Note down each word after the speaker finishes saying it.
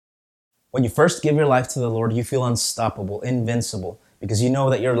When you first give your life to the Lord, you feel unstoppable, invincible, because you know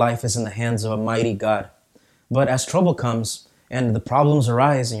that your life is in the hands of a mighty God. But as trouble comes and the problems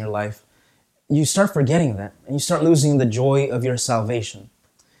arise in your life, you start forgetting that and you start losing the joy of your salvation.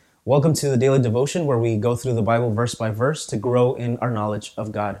 Welcome to the Daily Devotion, where we go through the Bible verse by verse to grow in our knowledge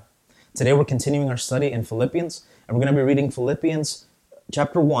of God. Today we're continuing our study in Philippians, and we're going to be reading Philippians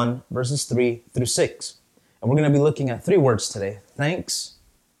chapter 1, verses 3 through 6. And we're going to be looking at three words today: thanks,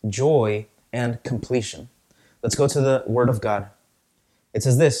 joy, and completion. Let's go to the Word of God. It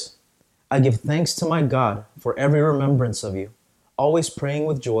says this: I give thanks to my God for every remembrance of you, always praying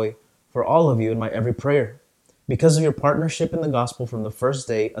with joy for all of you in my every prayer, because of your partnership in the gospel from the first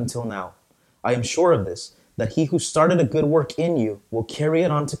day until now. I am sure of this, that he who started a good work in you will carry it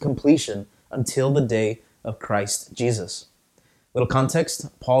on to completion until the day of Christ Jesus. Little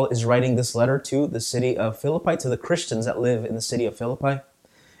context: Paul is writing this letter to the city of Philippi, to the Christians that live in the city of Philippi.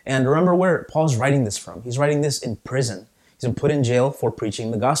 And remember where Paul's writing this from. He's writing this in prison. He's been put in jail for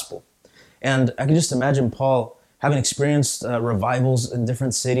preaching the gospel. And I can just imagine Paul having experienced revivals in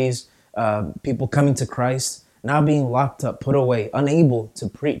different cities, people coming to Christ, now being locked up, put away, unable to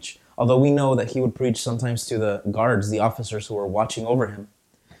preach. Although we know that he would preach sometimes to the guards, the officers who were watching over him.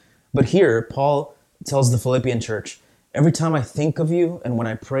 But here, Paul tells the Philippian church, every time I think of you and when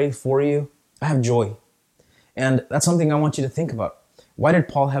I pray for you, I have joy. And that's something I want you to think about. Why did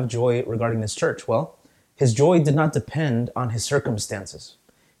Paul have joy regarding this church? Well, his joy did not depend on his circumstances.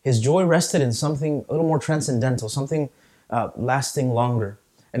 His joy rested in something a little more transcendental, something lasting longer.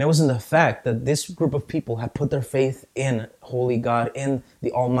 And it was in the fact that this group of people had put their faith in holy God, in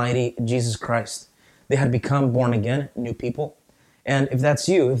the almighty Jesus Christ. They had become born again, new people. And if that's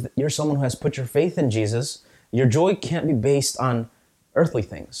you, if you're someone who has put your faith in Jesus, your joy can't be based on earthly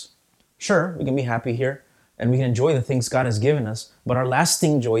things. Sure, we can be happy here and we can enjoy the things God has given us, but our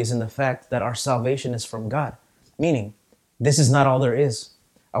lasting joy is in the fact that our salvation is from God. Meaning, this is not all there is.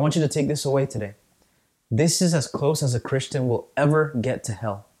 I want you to take this away today. This is as close as a Christian will ever get to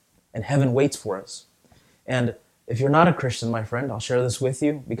hell, and heaven waits for us. And if you're not a Christian, my friend, I'll share this with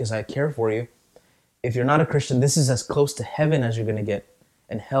you because I care for you. If you're not a Christian, this is as close to heaven as you're going to get,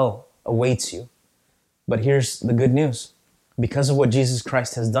 and hell awaits you. But here's the good news. Because of what Jesus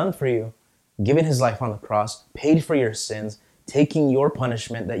Christ has done for you, given his life on the cross, paid for your sins, taking your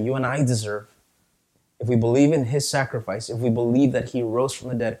punishment that you and I deserve, if we believe in his sacrifice, if we believe that he rose from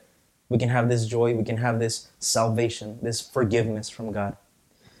the dead, we can have this joy, we can have this salvation, this forgiveness from God.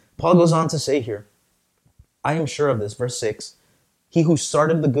 Paul goes on to say here, I am sure of this, verse 6, he who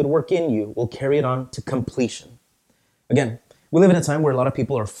started the good work in you will carry it on to completion. Again, we live in a time where a lot of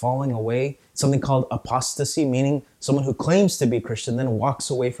people are falling away, something called apostasy, meaning someone who claims to be a Christian then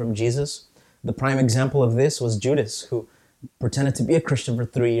walks away from Jesus. The prime example of this was Judas, who pretended to be a Christian for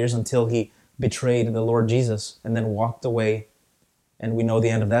 3 years until he betrayed the Lord Jesus and then walked away, and we know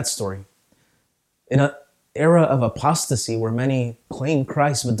the end of that story. In an era of apostasy where many claim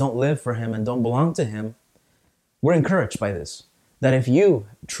Christ but don't live for him and don't belong to him, we're encouraged by this, that if you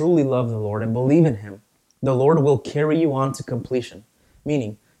truly love the Lord and believe in him, the Lord will carry you on to completion,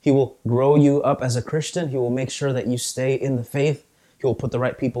 meaning he will grow you up as a Christian, he will make sure that you stay in the faith, he will put the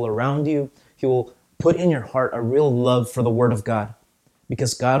right people around you, he will put in your heart a real love for the Word of God,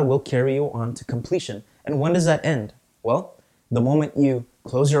 because God will carry you on to completion. And when does that end? Well, the moment you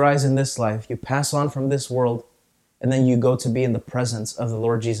close your eyes in this life, you pass on from this world, and then you go to be in the presence of the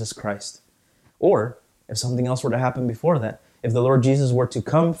Lord Jesus Christ. Or, if something else were to happen before that, if the Lord Jesus were to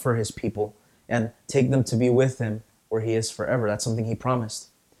come for his people and take them to be with him where he is forever, that's something he promised.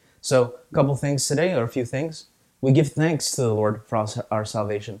 So, a couple things today, or a few things. We give thanks to the Lord for our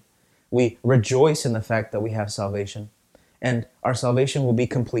salvation. We rejoice in the fact that we have salvation. And our salvation will be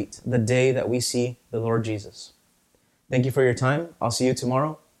complete the day that we see the Lord Jesus. Thank you for your time. I'll see you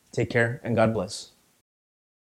tomorrow. Take care and God bless.